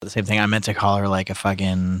same thing. I meant to call her like a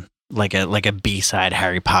fucking like a B-side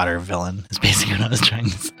Harry Potter villain. Is basically what I was trying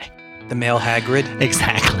to say. The male Hagrid.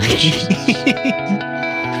 Exactly.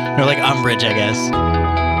 Or like Umbridge, I guess.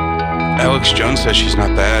 Alex Jones says she's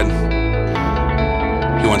not bad.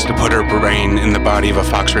 He wants to put her brain in the body of a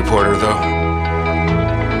Fox reporter, though.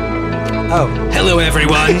 Oh, hello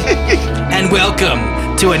everyone, and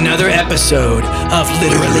welcome to another episode of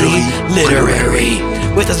Literally Literary.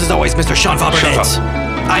 With us as always, Mr. Sean Faberhead.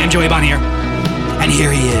 I am Joey Bonnier, and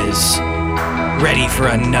here he is, ready for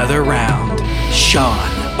another round. Sean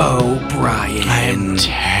O'Brien. I am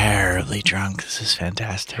terribly drunk. This is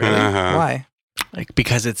fantastic. Uh-huh. Why? Like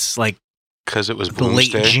because it's like Because it was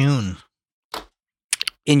late Bloomsday. June.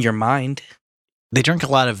 In your mind. They drank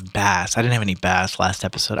a lot of Bass. I didn't have any Bass last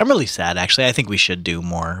episode. I'm really sad, actually. I think we should do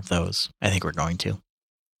more of those. I think we're going to.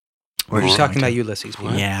 We're just going talking to. about Ulysses.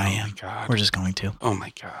 What? Yeah, I Oh am. my God. We're just going to. Oh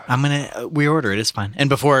my God. I'm gonna. We order it. It's fine. And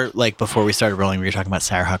before we started rolling, we were talking about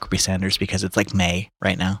Sarah Huckabee Sanders because it's like May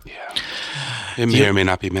right now. Yeah. It may or may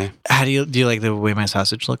not be May. How do you like the way my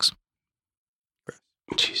sausage looks?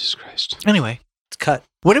 Jesus Christ. Anyway, It's cut.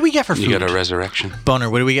 what did we get for food? You got a resurrection. Boner.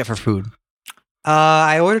 What did we get for food?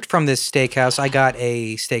 I ordered from this steakhouse. I got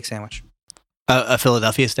a steak sandwich. A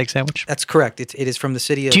Philadelphia steak sandwich. That's correct. It is from the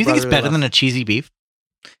city of Do you think it's brotherly better love. than a cheesy beef?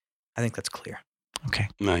 I think that's clear. Okay,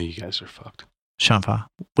 No, you guys are fucked. Shanfa,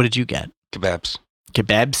 what did you get? Kebabs.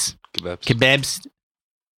 Kebabs. Kebabs. Kebabs.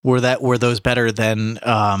 Were those better than?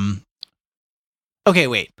 Okay,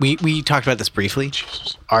 wait. We talked about this briefly.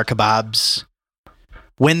 Jesus. Are kebabs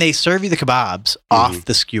when they serve you the kebabs off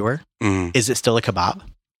the skewer? Mm. Is it still a kebab?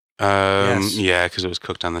 Yes. Yeah, because it was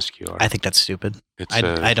cooked on the skewer. I think that's stupid. It's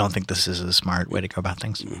I don't think this is a smart way to go about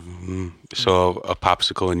things. So a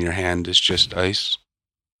popsicle in your hand is just ice.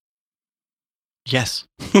 Yes.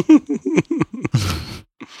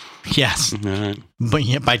 Yes. All right. But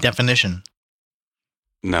yeah, by definition.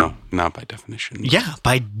 No, not by definition. Yeah,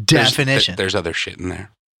 by definition. There's other shit in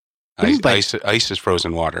there. What do you mean Ice is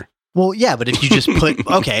frozen water. Well, yeah, but if you just put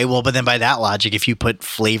okay, well, but then by that logic, if you put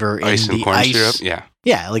flavor in Ice and the corn ice, syrup. Yeah.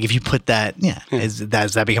 yeah, like if you put that, yeah, Yeah.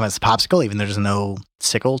 does that become a popsicle even though there's no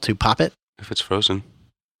sickle to pop it? If it's frozen.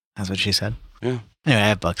 That's what she said. Yeah. Anyway, I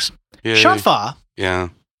have books. Yeah. Sean Fa, Yeah.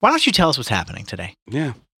 why don't you tell us what's happening today?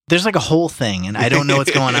 Yeah. There's like a whole thing, and I don't know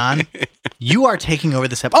what's going on. You are taking over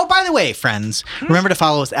this episode. Oh, by the way, friends, remember to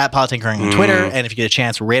follow us at Politinkering on Twitter, and if you get a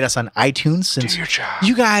chance, rate us on iTunes since Do your job.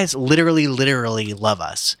 you guys literally love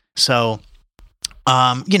us. So,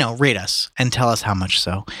 rate us and tell us how much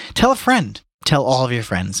so. Tell a friend. Tell all of your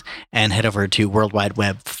friends and head over to World Wide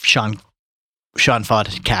Web,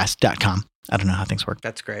 SeanFodcast.com. I don't know how things work.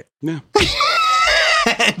 That's great. Yeah.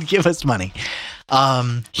 And give us money.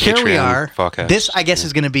 Here we Patreon, are. Podcast. This, I guess,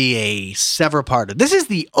 is going to be a several part. This is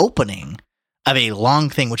the opening of a long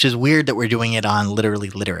thing, which is weird that we're doing it on Literally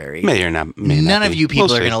Literary. May or not. May None not of be. you people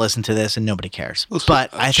We'll are see. going to listen to this, and nobody cares. We'll see. But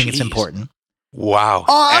Oh, I think it's jeez. important. Wow.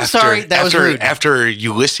 Oh, I'm sorry. That was rude. After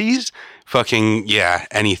Ulysses, fucking, yeah,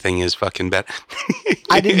 anything is fucking bad.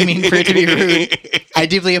 I didn't mean for it to be rude. I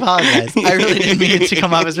deeply apologize. I really didn't mean it to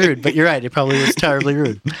come off as rude, but you're right. It probably was terribly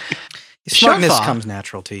rude. Smugness Sean Fa, comes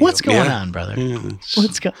natural to you. What's going Yeah. on, brother? Yeah,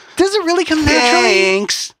 Does it really come naturally?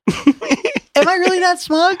 Thanks. Am I really that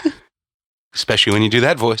smug? Especially when you do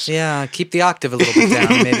that voice. Yeah, keep the octave a little bit down.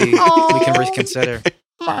 Maybe we can reconsider.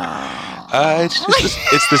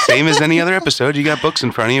 It's the same as any other episode. You got books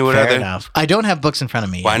in front of you. What Fair other? enough. I don't have books in front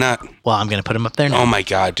of me. Why yet. not? Well, I'm going to put them up there now. Oh my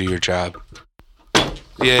God, do your job.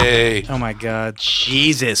 Yay. Oh my God.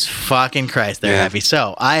 Jesus fucking Christ, they're Yeah. heavy.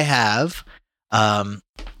 So I have, I'm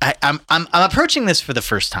approaching this for the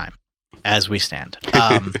first time as we stand.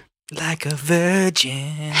 Like a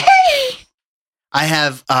virgin. I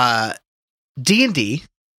have D&D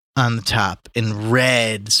on the top in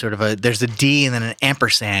red, sort of there's a D and then an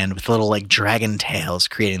ampersand with little like dragon tails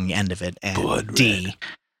creating the end of it. And Blood D, red.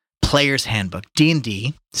 Player's Handbook.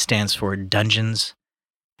 D&D stands for Dungeons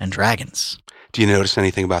and Dragons. Do you notice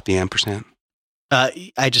anything about the ampersand?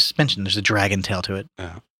 I just mentioned there's a dragon tail to it.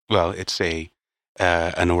 Well, it's an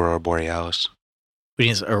aurora borealis. Which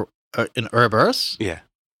is an Ouroboros? Yeah,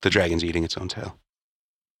 the dragon's eating its own tail.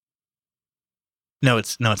 No,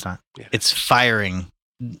 it's not. Yeah. It's firing.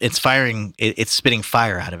 It's firing. It's spitting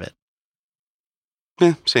fire out of it.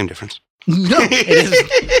 Yeah, same difference. No, it is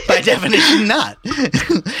by definition not.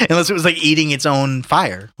 Unless it was like eating its own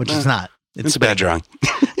fire, which it's not. It's a bad drawing.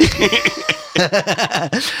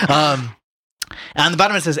 On the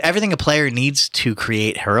bottom it says everything a player needs to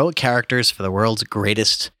create heroic characters for the world's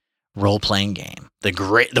greatest role-playing game.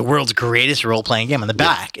 The world's greatest role-playing game. On the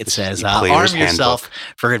back, it says, the arm Player's yourself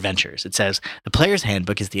Handbook. for adventures. It says, the Player's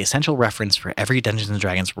Handbook is the essential reference for every Dungeons &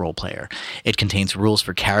 Dragons role player. It contains rules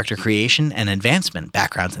for character creation and advancement,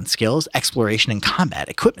 backgrounds and skills, exploration and combat,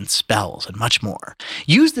 equipment, spells, and much more.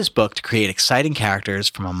 Use this book to create exciting characters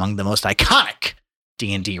from among the most iconic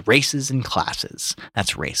D&D races and classes.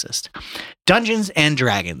 That's racist. Dungeons &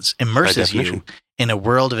 Dragons immerses you definition. in a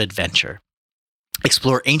world of adventure.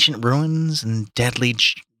 Explore ancient ruins and deadly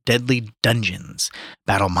dungeons.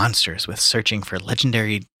 Battle monsters while searching for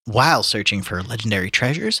legendary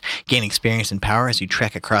treasures. Gain experience and power as you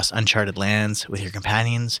trek across uncharted lands with your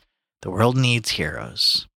companions. The world needs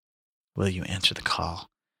heroes. Will you answer the call?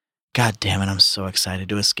 God damn it, I'm so excited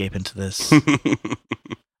to escape into this.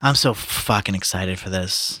 I'm so fucking excited for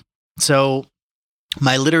this. So,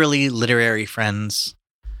 my literary friends,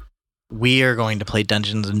 we are going to play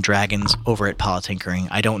Dungeons and Dragons over at Politinkering.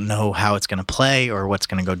 I don't know how it's going to play or what's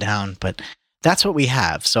going to go down, but that's what we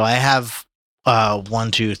have. So I have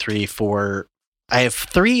 1, 2, 3, 4. I have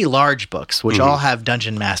 3 large books, which all have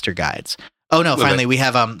Dungeon Master guides. Oh no! Finally, we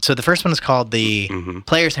have so the first one is called the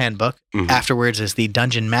Player's Handbook. Afterwards is the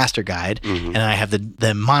Dungeon Master Guide, and then I have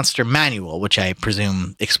the Monster Manual, which I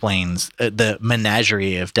presume explains the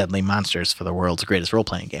menagerie of deadly monsters for the world's greatest role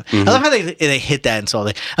playing game. I love how they hit that and so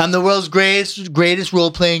I'm the world's greatest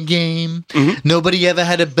role playing game. Nobody ever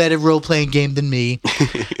had a better role playing game than me.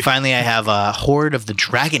 Finally, I have a Horde of the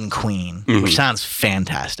Dragon Queen, which sounds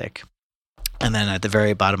fantastic. And then at the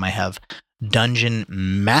very bottom, I have Dungeon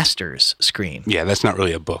Masters screen. Yeah, that's not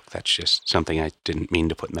really a book. That's just something I didn't mean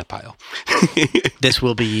to put in that pile. This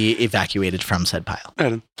will be evacuated from said pile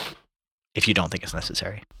Right. if you don't think it's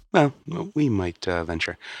necessary. Well, we might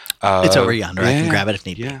venture. It's over yonder. I can grab it if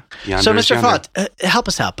need be. Yeah. So, Mr. Fott, help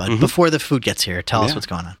us out, bud. Before the food gets here, tell us what's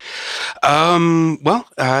going on. Well,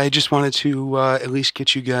 I just wanted to at least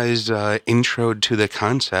get you guys introed to the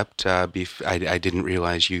concept. I didn't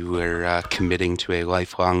realize you were committing to a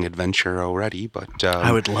lifelong adventure already, but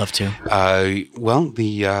I would love to. Well,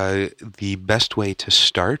 the best way to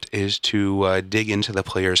start is to dig into the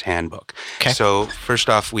Player's Handbook. Okay. So first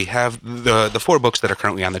off, we have the 4 books that are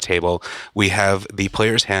currently on the table. We have the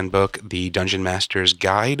Player's Handbook, the Dungeon Master's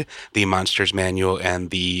Guide, the Monster's Manual, and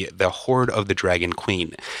the Horde of the Dragon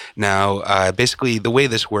Queen. Now, basically, the way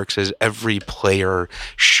this works is every player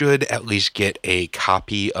should at least get a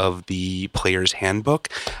copy of the Player's Handbook.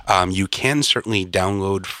 You can certainly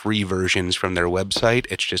download free versions from their website.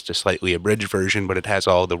 It's just a slightly abridged version, but it has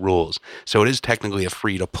all the rules. So it is technically a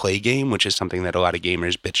free-to-play game, which is something that a lot of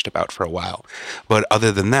gamers bitched about for a while. But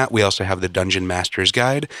other than that, we also have the Dungeon Master's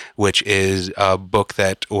Guide, which is a book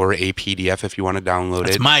or a PDF if you want to download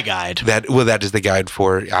it. It's my guide. That is the guide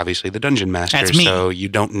for, obviously, the Dungeon Master. That's me. So you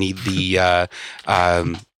don't need the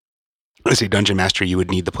let's say Dungeon Master, you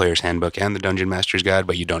would need the Player's Handbook and the Dungeon Master's Guide,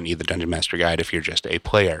 but you don't need the Dungeon Master Guide if you're just a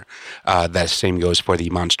player. That same goes for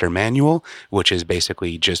the Monster Manual, which is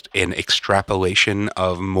basically just an extrapolation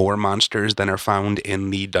of more monsters than are found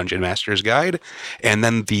in the Dungeon Master's Guide. And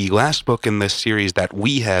then the last book in this series that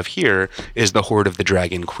we have here is the Horde of the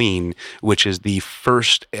Dragon Queen, which is the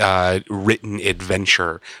first written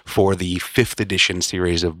adventure for the 5th edition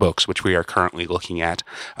series of books, which we are currently looking at.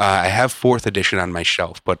 I have 4th edition on my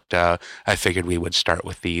shelf, but I figured we would start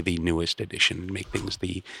with the newest edition and make things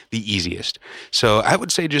the easiest. So I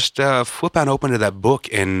would say just flip on open to that book,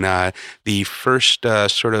 and the first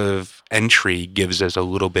sort of entry gives us a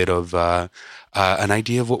little bit of an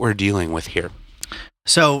idea of what we're dealing with here.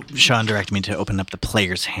 So Sean directed me to open up the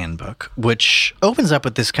Player's Handbook, which opens up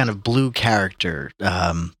with this kind of blue character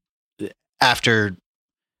after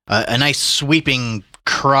a nice sweeping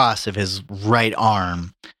cross of his right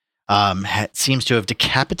arm. Seems to have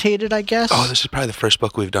decapitated, I guess. Oh, this is probably the first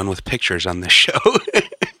book we've done with pictures on this show.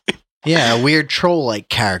 Yeah, a weird troll-like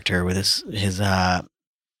character with his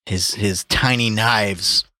tiny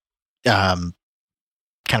knives, kind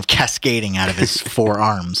of cascading out of his 4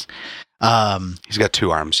 arms. He's got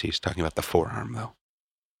 2 arms. He's talking about the forearm, though.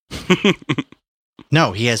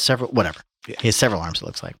 No, he has several. Whatever. Yeah. He has several arms. It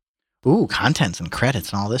looks like. Ooh, contents and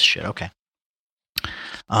credits and all this shit. Okay.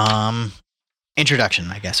 Introduction,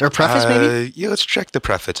 I guess, or preface, maybe. Yeah, let's check the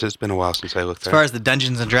preface. It's been a while since I looked at it. As far as the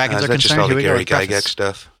Dungeons and Dragons are is that just concerned, all here the we go Gary with preface. Gygax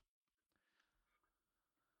stuff?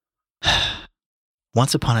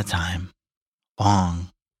 Once upon a time,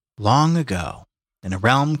 long, long ago, in a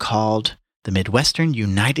realm called the Midwestern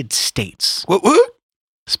United States, What?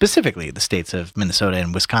 specifically the states of Minnesota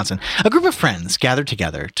and Wisconsin, a group of friends gathered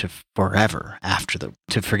together to forever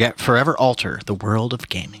alter the world of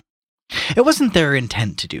gaming. It wasn't their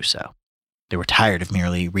intent to do so. They were tired of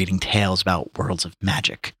merely reading tales about worlds of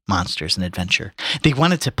magic, monsters, and adventure. They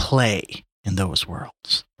wanted to play in those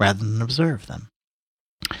worlds rather than observe them.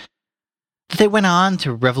 That they went on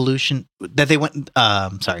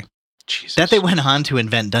to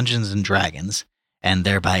invent Dungeons and Dragons and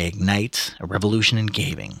thereby ignite a revolution in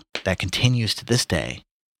gaming that continues to this day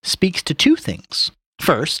speaks to two things.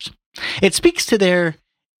 First, it speaks to their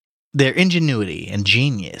ingenuity and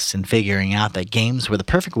genius in figuring out that games were the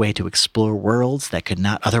perfect way to explore worlds that could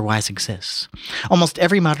not otherwise exist. Almost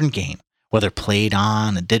every modern game, whether played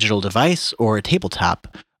on a digital device or a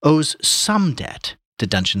tabletop, owes some debt to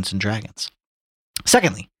Dungeons and Dragons.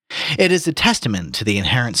 Secondly, it is a testament to the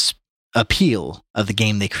inherent appeal of the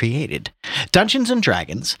game they created. Dungeons and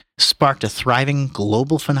Dragons sparked a thriving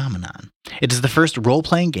global phenomenon. It is the first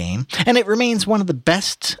role-playing game, and it remains one of the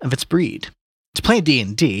best of its breed. To play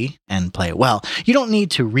D&D, and play it well, you don't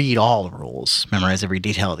need to read all the rules, memorize every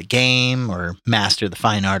detail of the game, or master the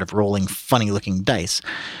fine art of rolling funny-looking dice.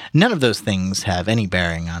 None of those things have any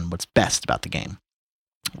bearing on what's best about the game.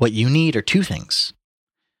 What you need are two things.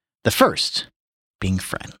 The first being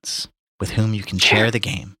friends, with whom you can share the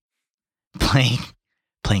game. Playing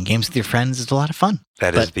games with your friends is a lot of fun.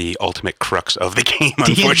 That is the ultimate crux of the game,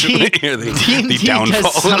 unfortunately. D&D the downfall.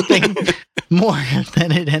 does something more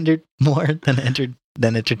than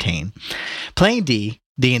entertain. Playing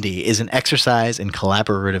D&D is an exercise in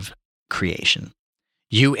collaborative creation.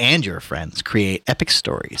 You and your friends create epic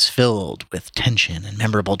stories filled with tension and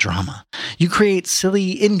memorable drama. You create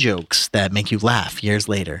silly in-jokes that make you laugh years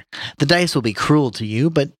later. The dice will be cruel to you,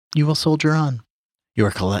 but you will soldier on.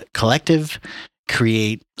 Your collective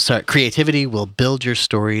creativity will build your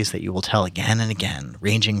stories that you will tell again and again,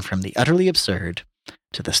 ranging from the utterly absurd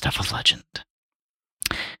to the stuff of legend.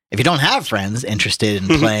 If you don't have friends interested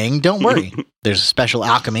in playing, don't worry. There's a special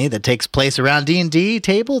alchemy that takes place around D&D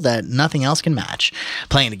table that nothing else can match.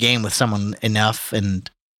 Playing the game with someone enough and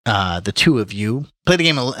the two of you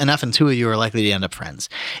are likely to end up friends.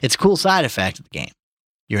 It's a cool side effect of the game.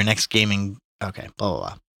 Your next gaming... Okay, blah,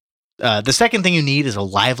 blah, blah. The second thing you need is a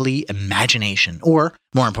lively imagination, or,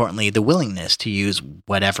 more importantly, the willingness to use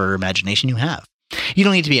whatever imagination you have. You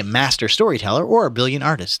don't need to be a master storyteller or a brilliant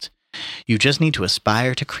artist. You just need to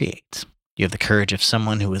aspire to create. You have the courage of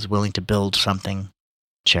someone who is willing to build something,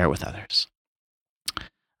 share it with others.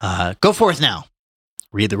 Go forth now.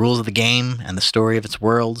 Read the rules of the game and the story of its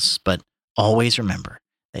worlds, but always remember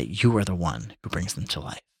that you are the one who brings them to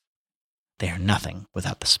life. They are nothing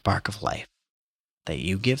without the spark of life that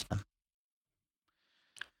you give them.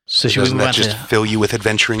 So doesn't that just fill you with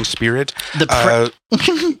adventuring spirit?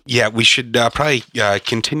 Yeah, we should probably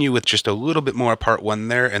continue with just a little bit more part one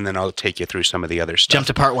there, and then I'll take you through some of the other stuff. Jump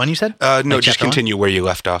to part one, you said? No, just continue where you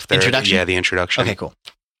left off there. Introduction? Yeah, the introduction. Okay, cool.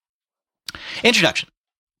 Introduction.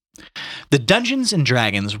 The Dungeons and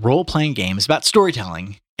Dragons role-playing game is about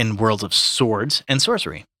storytelling in worlds of swords and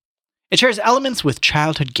sorcery. It shares elements with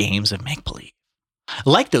childhood games of make-believe.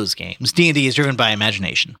 Like those games, D&D is driven by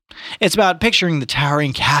imagination. It's about picturing the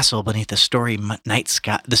towering castle beneath the stormy night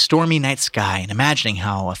sky, and imagining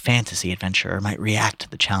how a fantasy adventurer might react to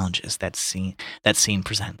the challenges that scene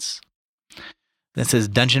presents. This is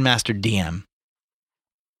Dungeon Master DM.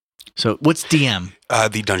 So, what's DM?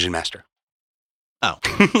 The Dungeon Master. Oh.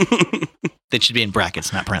 That should be in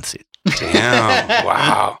brackets, not parentheses. Damn!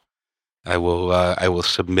 Wow. I will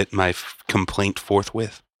submit my complaint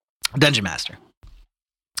forthwith. Dungeon Master.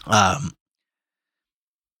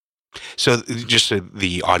 So just so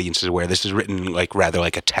the audience is aware, this is written rather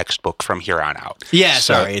like a textbook from here on out. Yeah,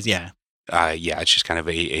 so, sorry. Yeah. Yeah, it's just kind of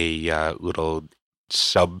a little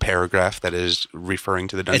sub-paragraph that is referring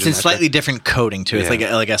to the Dungeon Master. It's in slightly different coding, too. It's like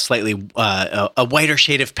a slightly a whiter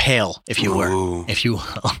shade of pale, if you will. If you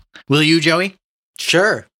will. Will you, Joey?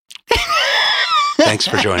 Sure. Thanks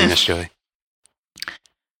for joining us, Joey.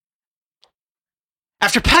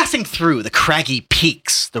 After passing through the craggy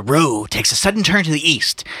peaks, the road takes a sudden turn to the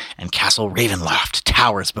east, and Castle Ravenloft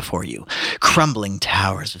towers before you. Crumbling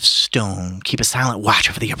towers of stone keep a silent watch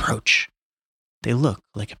over the approach. They look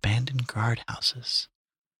like abandoned guardhouses.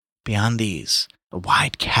 Beyond these, a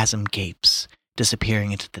wide chasm gapes,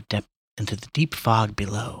 disappearing into the deep fog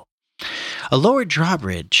below. A lower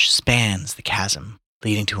drawbridge spans the chasm,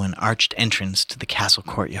 leading to an arched entrance to the castle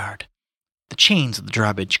courtyard. The chains of the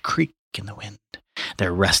drawbridge creak in the wind,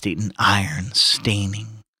 their rust-eaten iron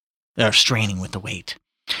straining with the weight.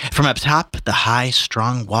 From up top, the high,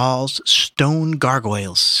 strong walls, stone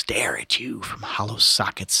gargoyles stare at you from hollow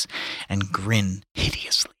sockets and grin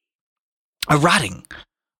hideously. A rotting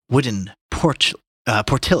wooden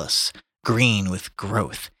portcullis, green with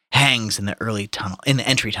growth, hangs in the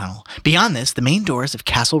entry tunnel. Beyond this, the main doors of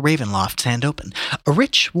Castle Ravenloft stand open, a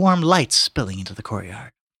rich, warm light spilling into the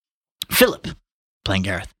courtyard. Philip, playing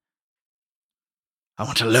Gareth. I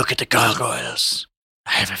want to look at the gargoyles.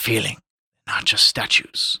 I have a feeling they're not just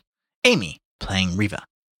statues. Amy, playing Riva.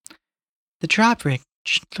 The drawbridge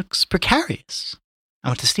looks precarious. I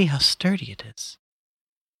want to see how sturdy it is.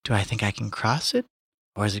 Do I think I can cross it,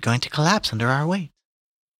 or is it going to collapse under our weight?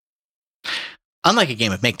 Unlike a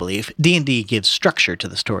game of make-believe, D&D gives structure to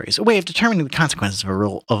the stories, a way of determining the consequences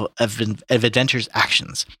of adventure's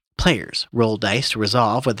actions. Players roll dice to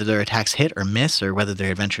resolve whether their attacks hit or miss, or whether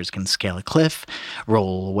their adventurers can scale a cliff,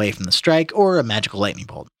 roll away from the strike, or a magical lightning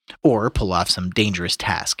bolt, or pull off some dangerous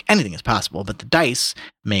task. Anything is possible, but the dice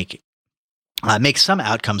make some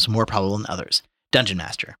outcomes more probable than others. Dungeon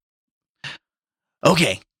Master.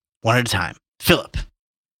 Okay, one at a time. Philip,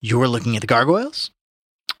 you're looking at the gargoyles?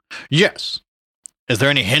 Yes. Is there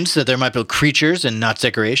any hints that there might be creatures and not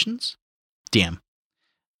decorations? DM.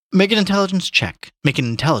 Make an intelligence check.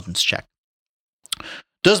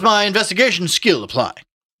 Does my investigation skill apply?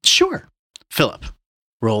 Sure. Philip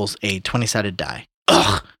rolls a 20-sided die.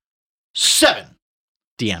 Ugh! 7.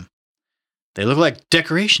 DM. They look like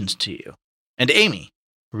decorations to you. And Amy,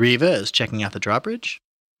 Riva is checking out the drawbridge.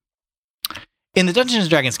 In the Dungeons &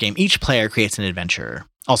 Dragons game, each player creates an adventurer,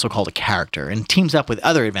 also called a character, and teams up with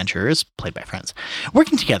other adventurers, played by friends.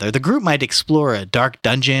 Working together, the group might explore a dark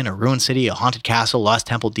dungeon, a ruined city, a haunted castle, lost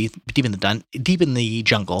temple deep in the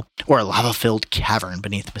jungle, or a lava-filled cavern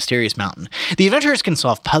beneath a mysterious mountain. The adventurers can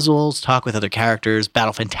solve puzzles, talk with other characters,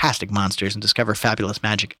 battle fantastic monsters, and discover fabulous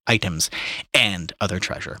magic items and other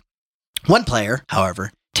treasure. One player,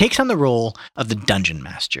 however, takes on the role of the Dungeon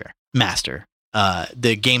Master,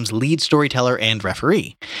 the game's lead storyteller and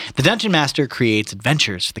referee. The Dungeon Master creates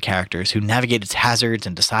adventures for the characters who navigate its hazards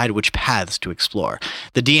and decide which paths to explore.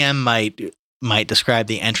 The DM might describe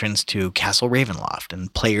the entrance to Castle Ravenloft,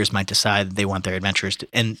 and players might decide what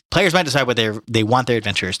they want their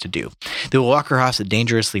adventurers to do. They will walk across a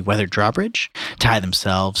dangerously weathered drawbridge, tie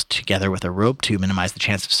themselves together with a rope to minimize the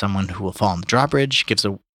chance of someone who will fall on the drawbridge,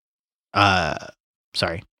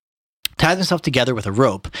 tie themselves together with a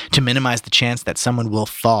rope to minimize the chance that someone will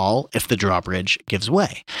fall if the drawbridge gives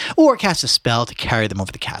way, or cast a spell to carry them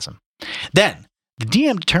over the chasm. Then, the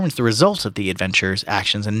DM determines the results of the adventurer's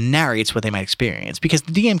actions and narrates what they might experience, because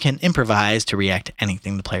the DM can improvise to react to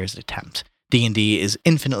anything the players attempt. D&D is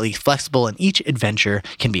infinitely flexible, and each adventure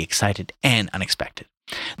can be exciting and unexpected.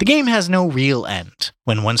 The game has no real end.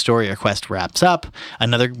 When one story or quest wraps up,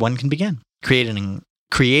 another one can begin,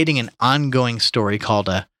 creating an ongoing story called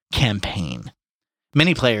a campaign.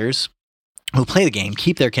 Many players who play the game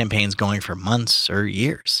keep their campaigns going for months or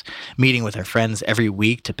years, meeting with their friends every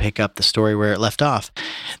week to pick up the story where it left off.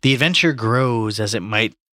 The adventure grows as it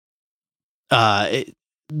might. The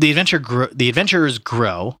adventurers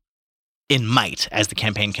grow in might as the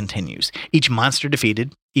campaign continues. Each monster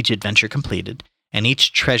defeated, each adventure completed, and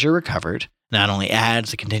each treasure recovered not only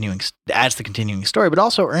adds the continuing story, but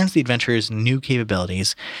also earns the adventurers new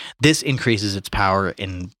capabilities. This increases its power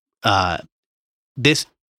in this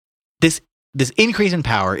increase in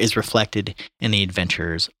power is reflected in the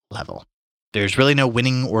adventurer's level. There's really no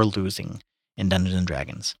winning or losing in Dungeons and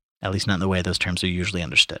Dragons, at least not in the way those terms are usually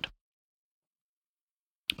understood.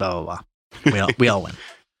 Blah blah blah. We all win.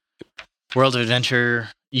 World of Adventure.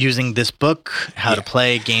 Using this book, how to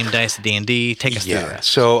play, game dice, D&D, take us through the rest.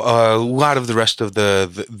 So a lot of the rest of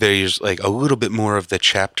there's like a little bit more of the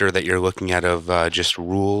chapter that you're looking at of just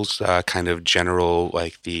rules, kind of general,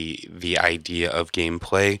 like the idea of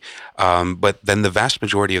gameplay. But then the vast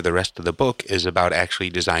majority of the rest of the book is about actually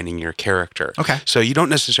designing your character. Okay. So you don't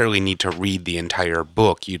necessarily need to read the entire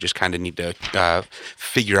book. You just kind of need to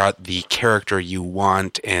figure out the character you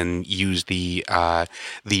want and use the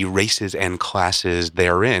races and classes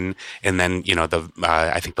therein. And then,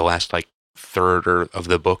 I think the last third of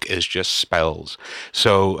the book is just spells.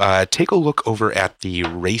 So take a look over at the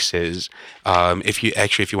races. If you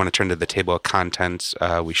want to turn to the table of contents,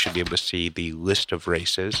 we should be able to see the list of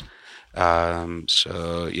races. Character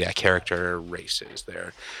races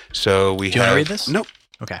there. So Do you want to read this? Nope.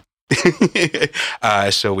 Okay.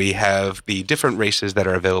 So we have the different races that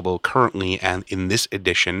are available currently, and in this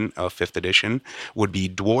edition of 5th edition would be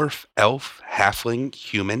dwarf, elf, halfling,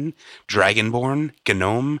 human, dragonborn,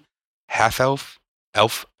 gnome, half-elf,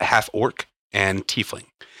 elf, half-orc, and tiefling.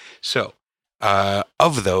 So,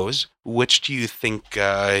 of those, which do you think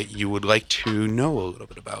you would like to know a little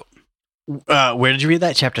bit about? Where did you read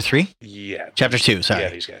that? Chapter 3? Yeah. Chapter 2, sorry.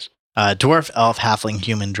 Yeah, these guys. Dwarf, elf, halfling,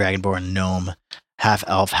 human, dragonborn, gnome,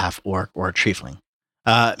 half-elf, half-orc, or tiefling.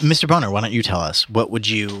 Mr. Boner, why don't you tell us? What would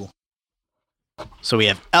you... So we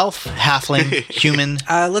have elf, halfling, human.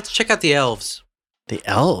 Let's check out the elves. The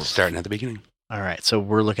elves? Starting at the beginning. All right, so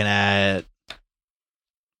we're looking at...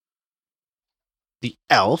 The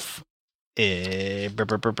elf. Should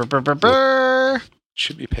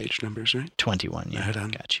be page numbers, right? 21, yeah. Right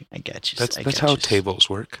on. I got you. That's how tables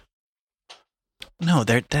work. No,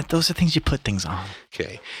 those are things you put things on.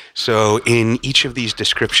 Okay. So in each of these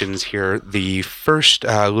descriptions here, the first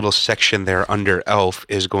little section there under elf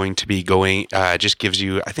is going to be just gives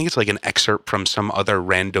you, I think it's like an excerpt from some other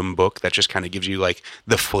random book that just kind of gives you like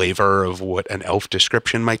the flavor of what an elf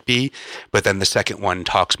description might be. But then the second one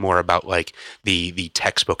talks more about like the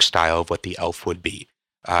textbook style of what the elf would be.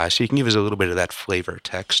 So you can give us a little bit of that flavor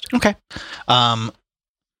text. Okay.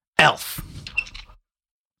 Elf.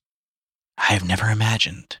 I have never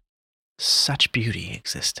imagined such beauty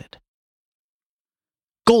existed.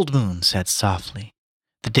 Gold Moon said softly.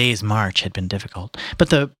 The day's march had been difficult, but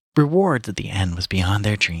the reward at the end was beyond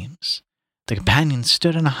their dreams. The companions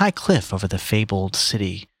stood on a high cliff over the fabled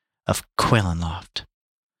city of Quellenloft.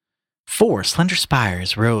 4 slender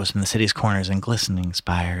spires rose from the city's corners in glistening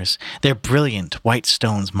spires, their brilliant white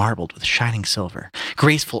stones marbled with shining silver.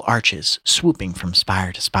 Graceful arches, swooping from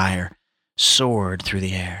spire to spire, soared through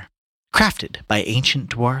the air. Crafted by ancient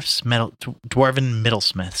dwarven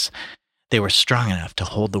middlesmiths, they were strong enough to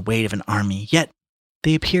hold the weight of an army, yet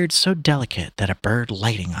they appeared so delicate that a bird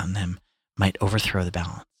lighting on them might overthrow the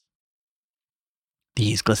balance.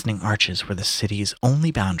 These glistening arches were the city's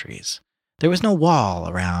only boundaries. There was no wall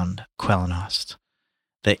around Quellenost.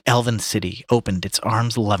 The elven city opened its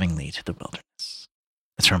arms lovingly to the wilderness.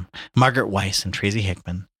 That's from Margaret Weiss and Tracy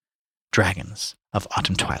Hickman, Dragons of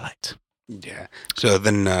Autumn Twilight. Yeah. So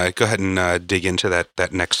then go ahead and dig into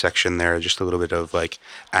that next section there, just a little bit of like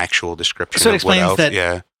actual description. So it of what explains that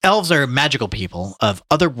yeah. Elves are magical people of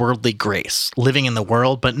otherworldly grace, living in the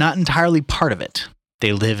world but not entirely part of it.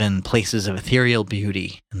 They live in places of ethereal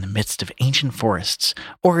beauty, in the midst of ancient forests,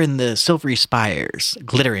 or in the silvery spires,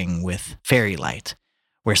 glittering with fairy light,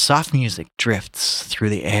 where soft music drifts through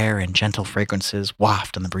the air and gentle fragrances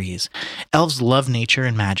waft on the breeze. Elves love nature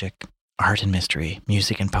and magic, art and mystery,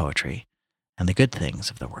 music and poetry, and the good things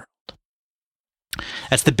of the world.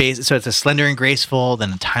 That's the base. So it's a slender and graceful,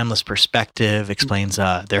 then a timeless perspective, explains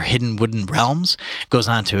their hidden wooden realms, goes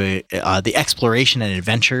on to the exploration and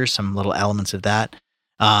adventure, some little elements of that.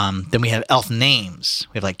 Then we have elf names.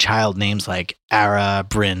 We have like child names like Ara,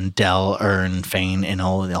 Bryn, Del, Ern, Fane,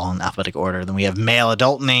 all in alphabetic order. Then we have male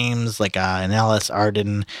adult names like Anellis,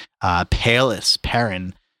 Arden, Palus,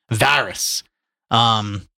 Perrin, Varus.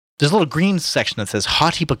 There's a little green section that says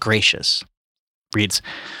haughty but gracious. Reads,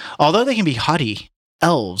 although they can be haughty,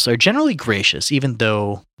 elves are generally gracious, even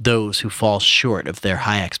though those who fall short of their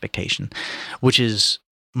high expectation, which is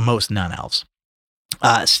most non-elves.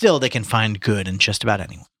 Still, they can find good in just about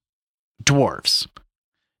anyone. Dwarves.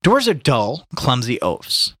 Dwarves are dull, clumsy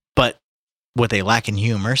oafs, but what they lack in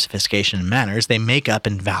humor, sophistication, and manners, they make up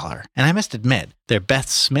in valor. And I must admit, their best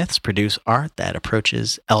smiths produce art that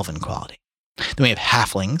approaches elven quality. Then we have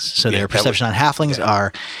halflings. So their perception on halflings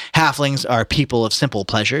are people of simple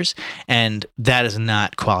pleasures, and that is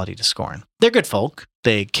not quality to scorn. They're good folk.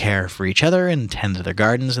 They care for each other and tend to their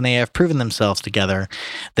gardens, and they have proven themselves together.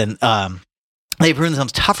 Then they've proven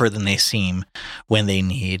themselves tougher than they seem when the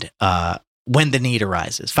need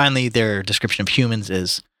arises. Finally, their description of humans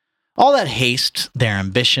is all that haste, their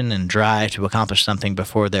ambition and drive to accomplish something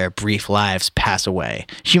before their brief lives pass away.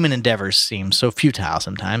 Human endeavors seem so futile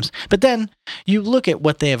sometimes, but then you look at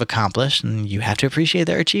what they have accomplished and you have to appreciate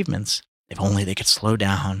their achievements. If only they could slow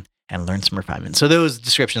down and learn some refinement. So those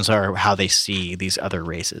descriptions are how they see these other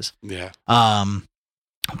races. Yeah.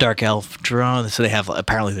 Dark elf drone. So they have,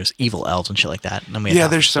 apparently there's evil elves and shit like that. And then we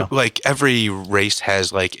have there's some, like every race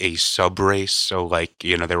has like a sub race. So like,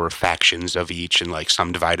 there were factions of each, and like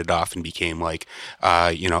some divided off and became like,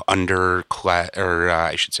 underclass, or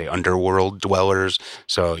I should say underworld dwellers.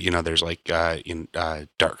 So, there's like,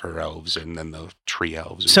 darker elves and then the tree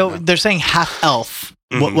elves. So they're saying half elf.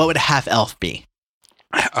 Mm-hmm. What would half elf be?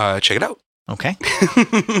 Check it out. Okay.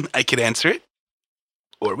 I could answer it,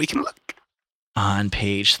 or we can look. On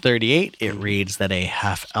page 38, it reads that a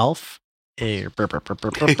half-elf... The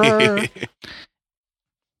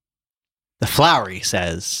Flowery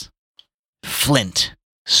says, Flint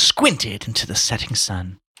squinted into the setting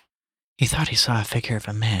sun. He thought he saw a figure of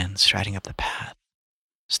a man striding up the path.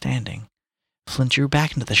 Standing, Flint drew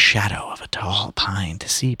back into the shadow of a tall pine to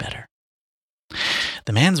see better.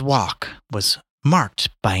 The man's walk was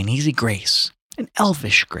marked by an easy grace, an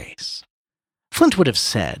elvish grace. Flint would have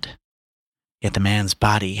said... Yet the man's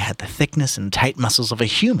body had the thickness and tight muscles of a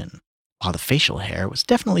human, while the facial hair was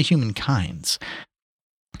definitely humankind's.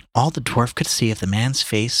 All the dwarf could see of the man's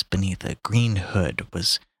face beneath a green hood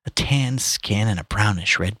was a tanned skin and a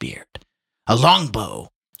brownish red beard. A longbow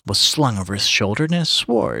was slung over his shoulder, and a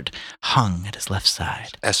sword hung at his left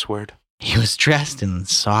side. S-word. He was dressed in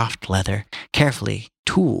soft leather, carefully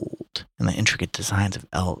tooled in the intricate designs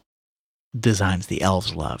the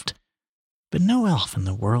elves loved. But no elf in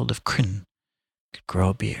the world of Kryn could grow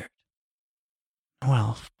a beard. No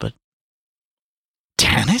elf, but...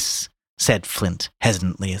 Tanis? Said Flint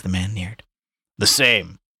hesitantly as the man neared. The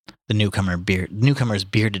same. The newcomer's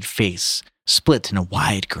bearded face split in a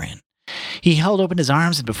wide grin. He held open his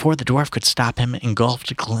arms, and before the dwarf could stop him,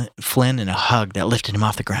 engulfed Flynn in a hug that lifted him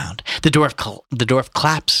off the ground. The dwarf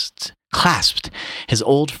clasped his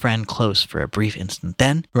old friend close for a brief instant,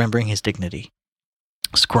 then, remembering his dignity,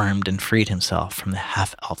 squirmed and freed himself from the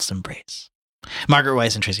half-elf's embrace. Margaret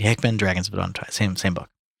Weiss and Tracy Hickman, Dragons of Dawn, same book.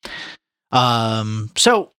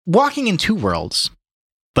 So, walking in two worlds,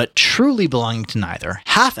 but truly belonging to neither,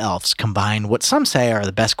 half-elves combine what some say are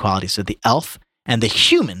the best qualities of the elf and the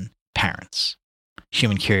human parents.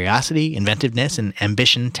 Human curiosity, inventiveness, and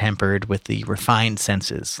ambition tempered with the refined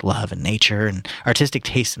senses, love and nature, and artistic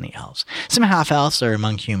taste in the elves. Some half-elves are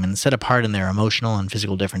among humans, set apart in their emotional and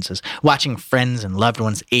physical differences, watching friends and loved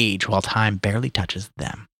ones age while time barely touches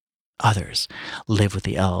them. Others live with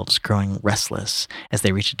the elves, growing restless as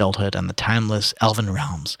they reach adulthood on the timeless elven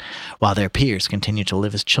realms, while their peers continue to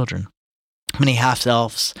live as children. Many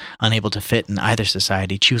half-elves, unable to fit in either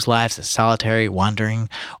society, choose lives as solitary, wandering,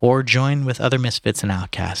 or join with other misfits and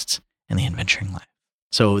outcasts in the adventuring life.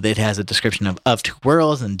 So it has a description of two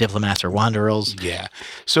worlds and diplomats or wanderers. Yeah.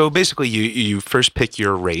 So basically, you first pick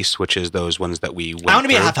your race, which is those ones that we went I want to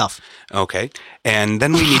be a through. half-elf. Okay. And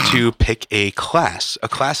then we need to pick a class. A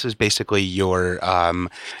class is basically your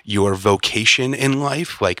vocation in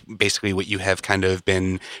life, like basically what you have kind of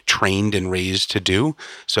been trained and raised to do.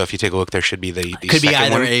 So if you take a look, there should be the Could be second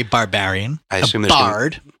either one. a barbarian, I assume a there's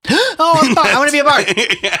bard. Oh, a bard. I want to be a bard.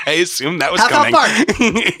 I assume that was Half-elf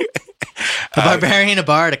coming. A barbarian, a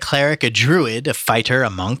bard, a cleric, a druid, a fighter, a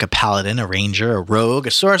monk, a paladin, a ranger, a rogue,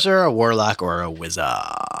 a sorcerer, a warlock, or a wizard.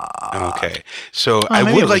 Okay. So I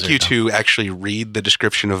maybe would a like wizard, you though. to actually read the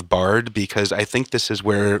description of bard, because I think this is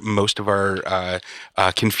where most of our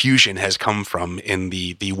confusion has come from in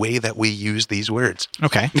the way that we use these words.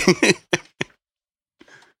 Okay.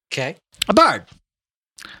 Okay. A bard.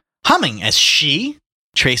 Humming as she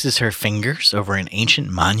traces her fingers over an ancient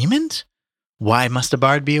monument. Why must a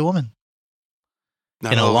bard be a woman?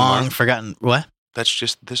 Not In a all of them long are. forgotten... What? That's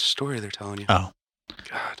just this story they're telling you. Oh.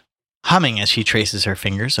 God. Humming as she traces her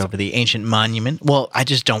fingers over the ancient monument. Well, I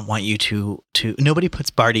just don't want you to... Nobody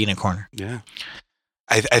puts Bardy in a corner. Yeah.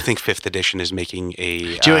 I think 5th edition is making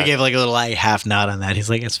a... Joey gave like a little half nod on that. He's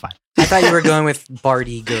like, it's fine. I thought you were going with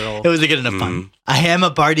Barty girl. It was a good enough fun. I am a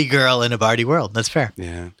Bardy girl in a Bardy world. That's fair.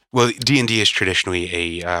 Yeah. Well, D&D is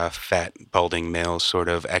traditionally a fat, balding male sort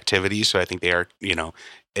of activity, so I think they are,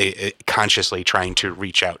 consciously trying to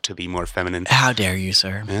reach out to the more feminine. How dare you,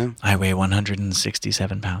 sir? Yeah. I weigh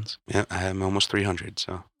 167 pounds. Yeah, I'm almost 300,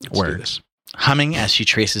 so let's do Word. this. Humming as she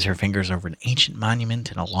traces her fingers over an ancient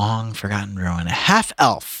monument in a long forgotten ruin, a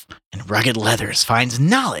half-elf in rugged leathers finds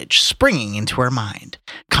knowledge springing into her mind,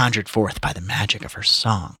 conjured forth by the magic of her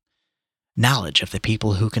song. Knowledge of the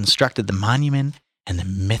people who constructed the monument and the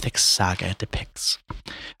mythic saga it depicts.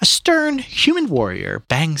 A stern human warrior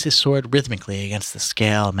bangs his sword rhythmically against the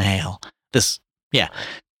scale mail. Scale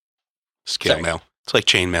Sorry. mail. It's like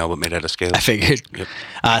chain mail, but made out of scales. I figured.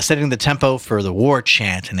 Yep. Setting the tempo for the war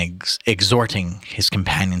chant and exhorting his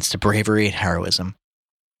companions to bravery and heroism.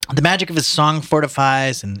 The magic of his song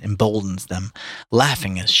fortifies and emboldens them.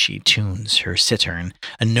 Laughing as she tunes her cittern,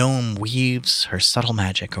 a gnome weaves her subtle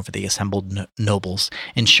magic over the assembled nobles,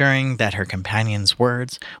 ensuring that her companions'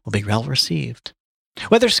 words will be well received.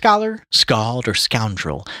 Whether scholar, scald, or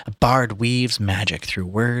scoundrel, a bard weaves magic through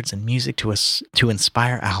words and music to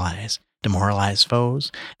inspire allies, demoralize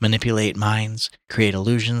foes, manipulate minds, create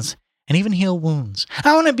illusions, and even heal wounds.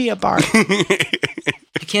 I want to be a bard.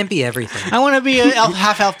 You can't be everything. I want to be a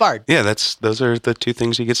half-elf bard. Yeah, those are the two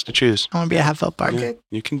things he gets to choose. I want to be a half-elf bard. Yeah,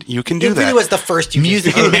 you can do It that. really was the first you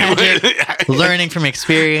Music just and did. magic, learning from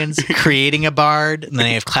experience, creating a bard, and then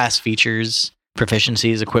they have class features,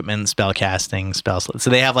 proficiencies, equipment, spell casting, spells. So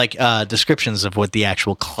they have like descriptions of what the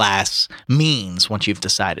actual class means once you've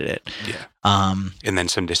decided it. Yeah. Um, And then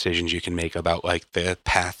some decisions you can make about like the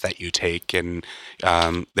path that you take, and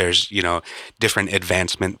there's different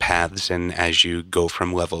advancement paths, and as you go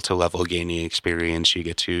from level to level gaining experience, you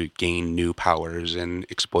get to gain new powers and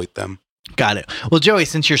exploit them. Got it. Well, Joey,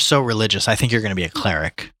 since you're so religious, I think you're going to be a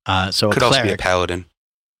cleric. So Could a also be a cleric. paladin.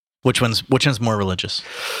 Which one's more religious?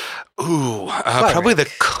 Ooh, probably the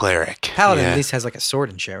cleric. Paladin Yeah. at least has like a sword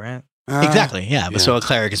and shit, right? Exactly. Yeah. But yeah. so a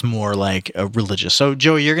cleric is more like a religious. So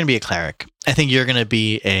Joey, you're going to be a cleric. I think you're going to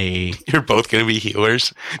be a. You're both going to be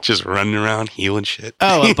healers, just running around healing shit.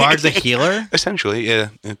 Oh, a bard's a healer. Essentially, yeah.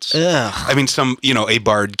 It's. Ugh. I mean, a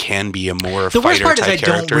bard can be a more The worst fighter part is type I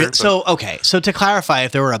don't. character. but- So to clarify,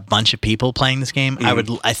 if there were a bunch of people playing this game,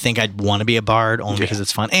 I think I'd want to be a bard only because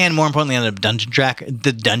it's fun, and more importantly, I'm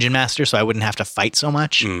the dungeon master, so I wouldn't have to fight so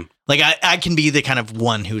much. Like I can be the kind of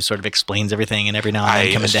one who sort of explains everything, and every now and then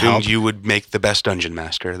I come in to help. assumed you would make the best dungeon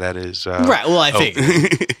master. That is Right. Well, I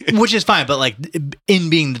figured, which is fine, but like in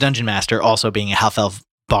being the dungeon master, also being a half elf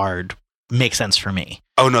bard makes sense for me.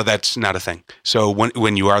 Oh no, that's not a thing. So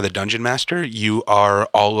when you are the dungeon master, you are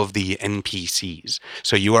all of the NPCs.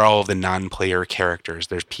 So you are all of the non-player characters.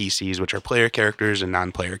 There's PCs, which are player characters, and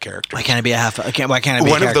non-player characters. Why can't I be why can't I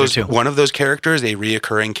be a character too? One of those characters, a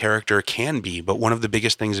reoccurring character can be, but one of the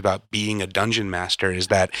biggest things about being a dungeon master is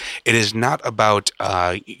that it is not about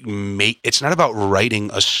it's not about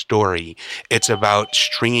writing a story. It's about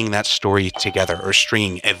stringing that story together or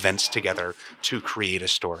stringing events together to create a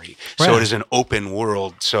story. Right. So it is an open world.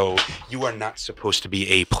 So you are not supposed to be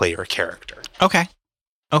a player character. Okay.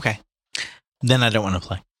 Then I don't want to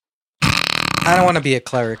play. I don't want to be a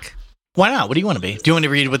cleric. Why not? What do you want to be? Do you want to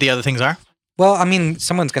read what the other things are? Well, I mean,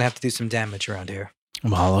 someone's going to have to do some damage around here.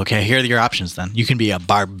 Well, okay. Here are your options then. You can be a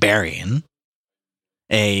barbarian,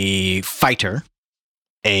 a fighter,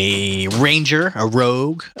 a ranger, a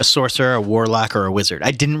rogue, a sorcerer, a warlock, or a wizard.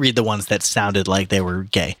 I didn't read the ones that sounded like they were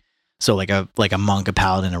gay. So like a monk, a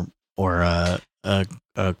paladin, or a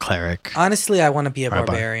cleric. Honestly, I want to be a Or a bar-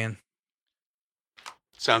 barbarian.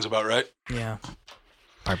 Sounds about right. Yeah,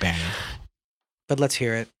 Barbarian. but let's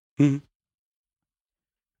hear it.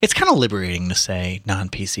 It's kind of liberating to say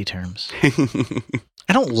non-PC terms.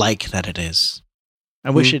 I don't like that it is. I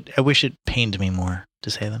wish it pained me more to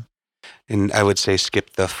say them. And I would say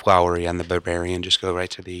skip the flowery on the barbarian. Just go right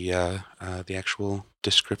to the actual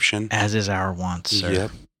description. As is our want, sir.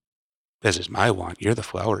 Yep. As is my want. You're the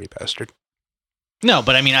flowery bastard. No,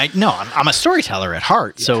 but I mean, I'm a storyteller at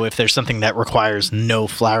heart. So if there's something that requires no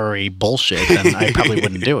flowery bullshit, then I probably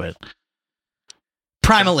wouldn't do it.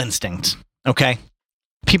 Primal instinct. Okay.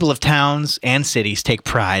 People of towns and cities take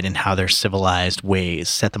pride in how their civilized ways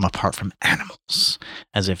set them apart from animals,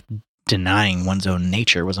 as if denying one's own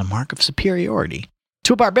nature was a mark of superiority.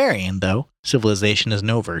 To a barbarian, though, civilization is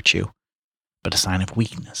no virtue, but a sign of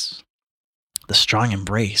weakness. The strong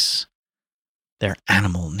embrace their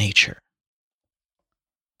animal nature.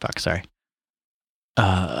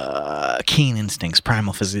 Keen instincts,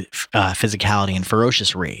 primal physicality, and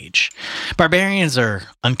ferocious rage. Barbarians are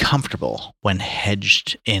uncomfortable when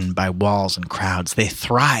hedged in by walls and crowds. They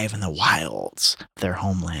thrive in the wilds of their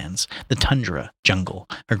homelands, the tundra, jungle,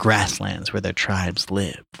 or grasslands where their tribes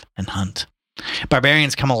live and hunt.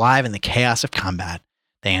 Barbarians come alive in the chaos of combat.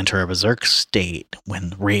 They enter a berserk state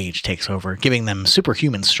when rage takes over, giving them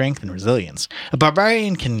superhuman strength and resilience. A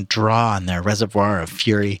barbarian can draw on their reservoir of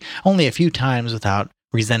fury only a few times without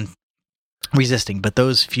resisting, but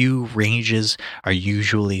those few ranges are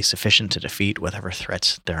usually sufficient to defeat whatever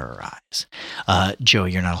threats there arise. Joe,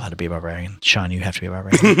 you're not allowed to be a barbarian. Sean, you have to be a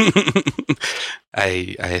barbarian.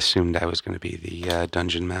 I assumed I was going to be the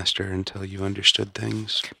dungeon master until you understood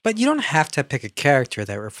things. But you don't have to pick a character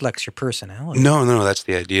that reflects your personality. No, that's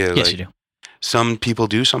the idea. Yes, you do. Some people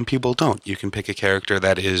do, some people don't. You can pick a character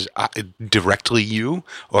that is directly you,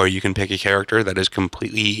 or you can pick a character that is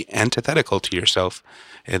completely antithetical to yourself.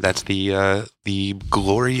 And that's the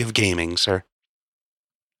glory of gaming, sir.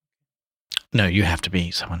 No, you have to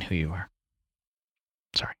be someone who you are.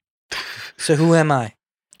 Sorry. So who am I?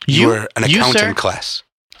 You're an you, accountant sir? class.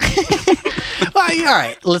 Well, all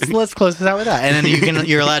right. Let's close this out with that, and then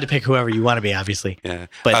you're allowed to pick whoever you want to be, obviously. Yeah.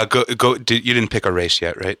 But- go. You didn't pick a race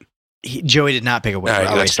yet, right? Joey did not pick a All right,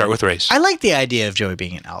 race. let's start with race. I like the idea of Joey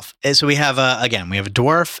being an elf. So we have a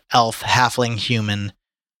dwarf, elf, halfling, human,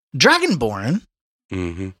 dragonborn,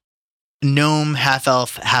 Mm-hmm. gnome, half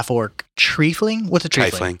elf, half orc, treefling. What's a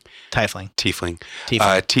treefling? Tiefling. Tiefling.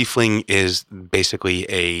 Tiefling is basically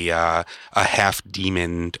a half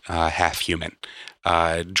demon, half human.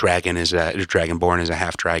 Dragonborn is a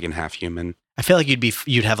half dragon, half human. I feel like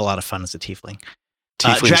you'd have a lot of fun as a tiefling.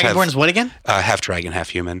 Tieflings Dragonborn is what again? half dragon, half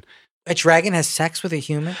human. A dragon has sex with a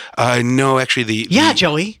human? No, actually,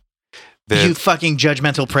 Joey. You fucking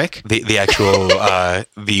judgmental prick. The actual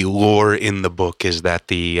the lore in the book is that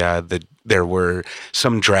the there were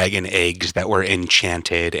some dragon eggs that were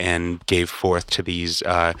enchanted and gave forth to these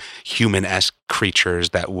human-esque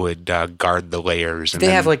creatures that would guard the layers. Do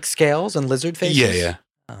they have like scales and lizard faces? Yeah.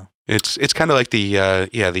 Oh. It's kind of like the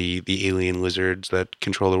alien lizards that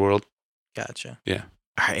control the world. Gotcha. Yeah.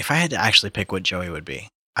 All right, if I had to actually pick what Joey would be,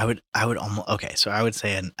 I would almost so I would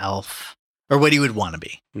say an elf, or what he would want to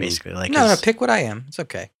be, basically. Like no, pick what I am. It's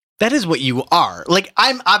okay. That is what you are. Like,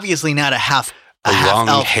 I'm obviously not a half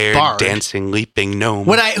long-haired, bard. dancing, leaping gnome.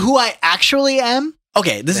 Who I actually am?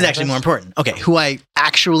 Okay, this is actually more important. Okay, who I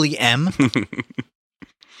actually am?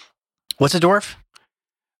 What's a dwarf?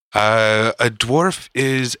 A dwarf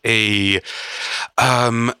is a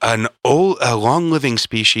long-living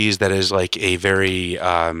species that is like a very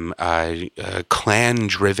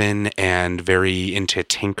clan-driven and very into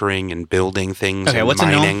tinkering and building things. Okay, and what's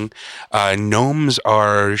mining. A gnome? Gnomes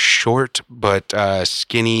are short but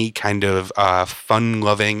skinny, kind of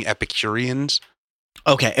fun-loving Epicureans.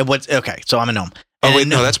 Okay, so I'm a gnome. Oh wait,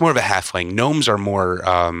 no, that's more of a halfling. Gnomes are more,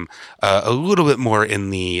 a little bit more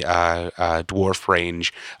in the dwarf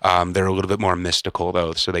range. They're a little bit more mystical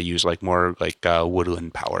though, so they use like more like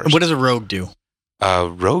woodland powers. What does a rogue do?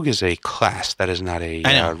 Rogue is a class. That is not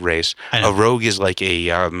a race. A rogue is like a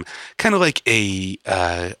kind of like a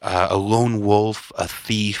lone wolf, a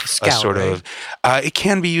thief, scout, a sort right? of. It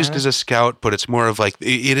can be used as a scout, but it's more of like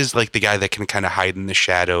it is like the guy that can kind of hide in the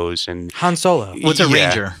shadows and Han Solo. What's a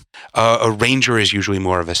ranger? A ranger is usually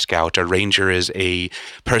more of a scout. A ranger is a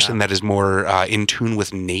person that is more in tune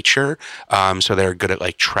with nature. So they're good at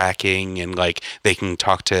like tracking and like they can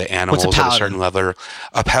talk to animals at a certain level.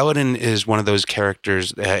 A paladin is one of those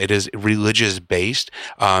characters. It is religious based.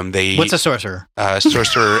 What's a sorcerer?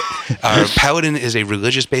 Sorcerer. Paladin is a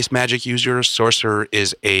religious based magic user. Sorcerer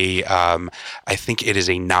is I think it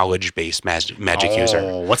is a knowledge based magic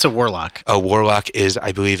user. What's a warlock? A warlock is,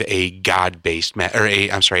 I believe, a god based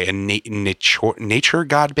nature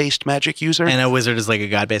god based magic user. And a wizard is like a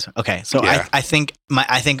god based. Okay, so Yeah. I think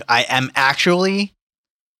I am actually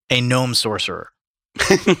a gnome sorcerer.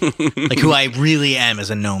 Like who I really am is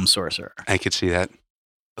a gnome sorcerer. I could see that.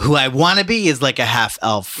 Who I want to be is like a half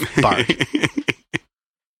elf bard.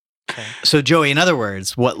 Okay. So Joey, in other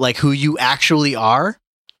words, who you actually are?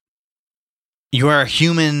 You are a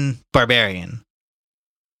human barbarian.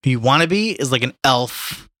 Who you want to be is like an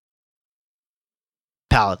elf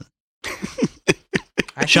paladin.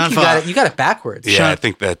 I think you got it backwards. Yeah, I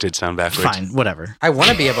think that did sound backwards. Fine, whatever. I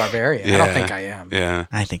want to be a barbarian. I Yeah. don't think I am. Yeah.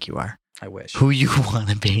 I think you are. I wish. Who you want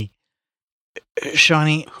to be?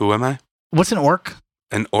 Shawnee, Who am I? what's an orc?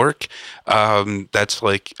 An orc? That's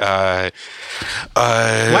like Why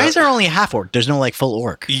is there only a half orc? There's no like full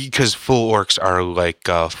orc. because full orcs are like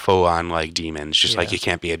full on like demons. Just like Yeah. you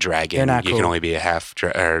can't be a dragon. They're not You can cool. only be a half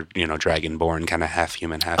dragon born, kind of half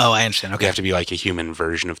human, half. Oh, I understand. You Okay. have to be like a human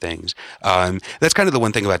version of things. That's kind of the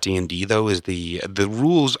one thing about D&D though, is the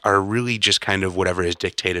rules are really just kind of whatever is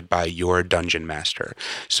dictated by your dungeon master.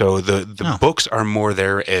 So the books are more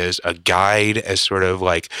there as a guide, as sort of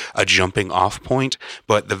like a jumping off point.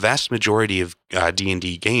 But the vast majority of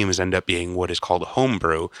D&D games end up being what is called a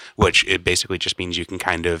homebrew, which it basically just means you can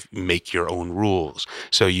kind of make your own rules.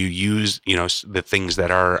 So you use, the things that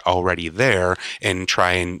are already there and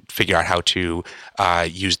try and figure out how to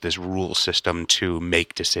use this rule system to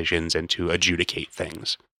make decisions and to adjudicate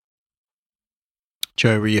things.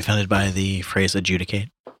 Joey, were you offended by the phrase adjudicate?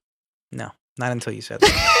 No, not until you said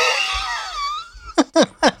that.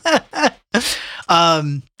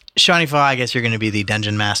 Shawnee Fa, I guess you're going to be the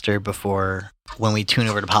dungeon master when we tune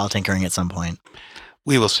over to Politinkering at some point.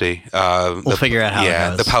 We will see. We'll figure out how it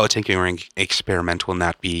goes. The Politinkering experiment will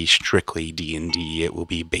not be strictly D&D. It will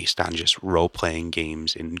be based on just role-playing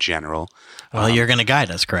games in general. Well, you're going to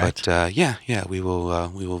guide us, correct? But we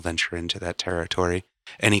will venture into that territory.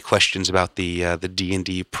 Any questions about the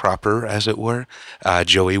D&D proper, as it were?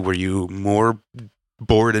 Joey, were you more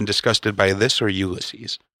bored and disgusted by this or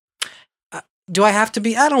Ulysses? Do I have to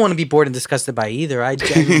be? I don't want to be bored and disgusted by either. I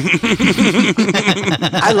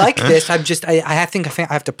like this. I think I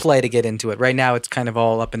have to play to get into it. Right now, it's kind of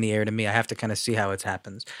all up in the air to me. I have to kind of see how it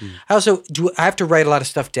happens. I also I have to write a lot of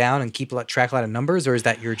stuff down and track a lot of numbers, or is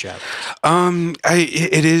that your job?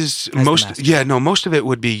 It is As most. the master. Yeah, no, most of it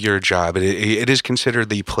would be your job. It is considered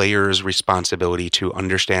the player's responsibility to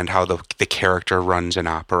understand how the character runs and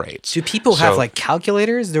operates. Do people have like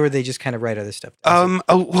calculators, or they just kind of write other stuff?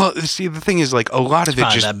 Well, see, the thing is, like a lot of it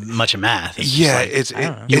Not just that much of math. It's yeah, just like, it's I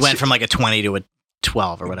don't know. you it's- went from like a 20 to a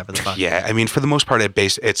 12 or whatever the fuck. Yeah, I mean, for the most part,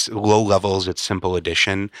 it's low levels, it's simple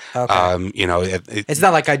addition. Okay. It's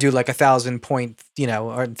not like I do like 1,000 point,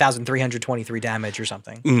 or 1,323 damage or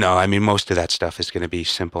something. No, I mean, most of that stuff is going to be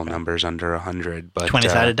simple numbers under 100. But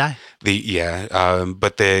 20-sided die.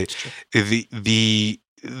 But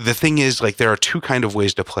the thing is, like, there are two kind of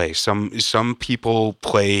ways to play. Some people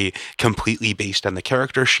play completely based on the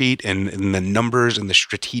character sheet and the numbers and the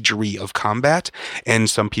strategery of combat, and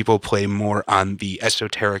some people play more on the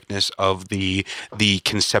esotericness of the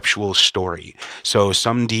conceptual story. So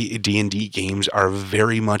some D&D games are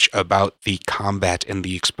very much about the combat and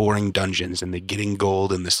the exploring dungeons and the getting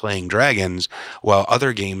gold and the slaying dragons, while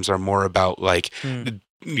other games are more about like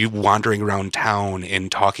you wandering around town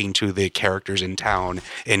and talking to the characters in town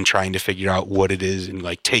and trying to figure out what it is and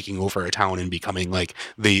like taking over a town and becoming like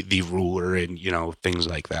the ruler and things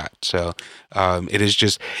like that. So it is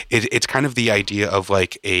just it's kind of the idea of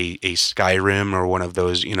like a Skyrim or one of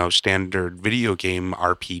those standard video game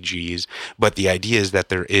RPGs, but the idea is that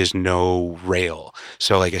there is no rail.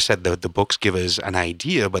 So like I said, the books give us an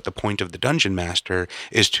idea, but the point of the Dungeon Master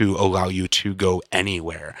is to allow you to go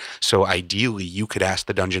anywhere. So ideally you could ask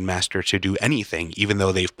the Dungeon Master to do anything, even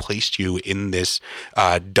though they've placed you in this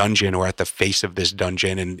dungeon or at the face of this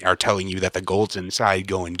dungeon and are telling you that the gold's inside,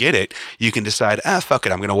 go and get it. You can decide, fuck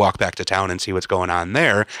it, I'm going to walk back to town and see what's going on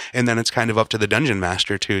there. And then it's kind of up to the Dungeon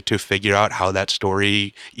Master to figure out how that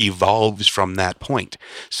story evolves from that point.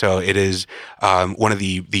 So it is one of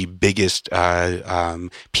the biggest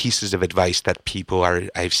pieces of advice that people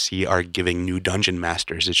I see are giving new Dungeon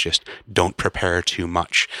Masters. It's just don't prepare too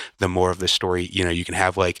much. The more of the story, you can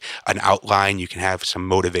have like an outline, you can have some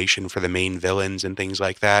motivation for the main villains and things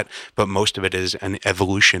like that, but most of it is an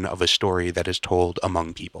evolution of a story that is told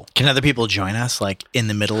among people. Can other people join us like in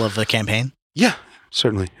the middle of the campaign? Yeah.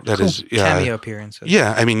 Certainly. That is cameo appearances.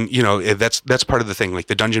 Yeah, I mean, that's part of the thing. Like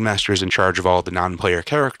the Dungeon Master is in charge of all the non-player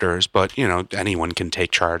characters, but anyone can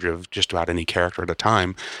take charge of just about any character at a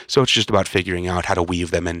time. So it's just about figuring out how to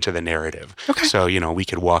weave them into the narrative. Okay. So, we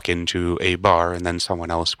could walk into a bar and then someone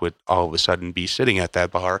else would all of a sudden be sitting at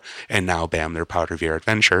that bar and now bam, they're part of your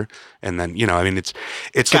adventure. And then,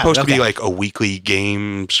 it's supposed to be like a weekly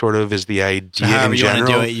game sort of is the idea however in you general. want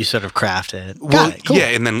to do it, you sort of craft it. Well, Cool. yeah,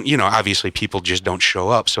 and then, obviously people just don't show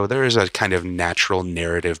up. So there is a kind of natural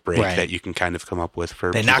narrative break that you can kind of come up with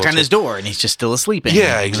for They knock on his door and he's just still asleep.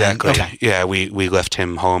 Yeah, exactly. Okay. Yeah, we left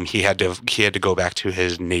him home. He had to go back to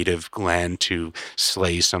his native land to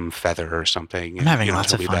slay some feather or something. I'm having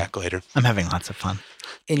lots of he'll fun. be back later. I'm having lots of fun.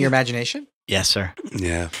 In your imagination? Yes, sir.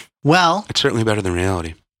 Yeah. Well, it's certainly better than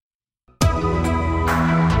reality.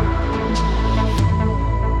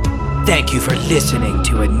 Thank you for listening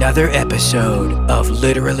to another episode of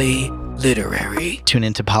Literally Literary. Tune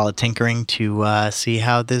into Politinkering to see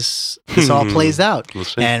how this all plays out. We'll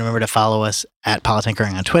see. And remember to follow us at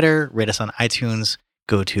Politinkering on Twitter, rate us on iTunes,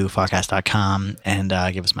 go to Farcast.com, and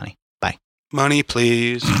give us money. Bye. Money,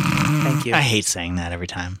 please. Thank you. I hate saying that every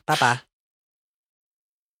time. Bye-bye.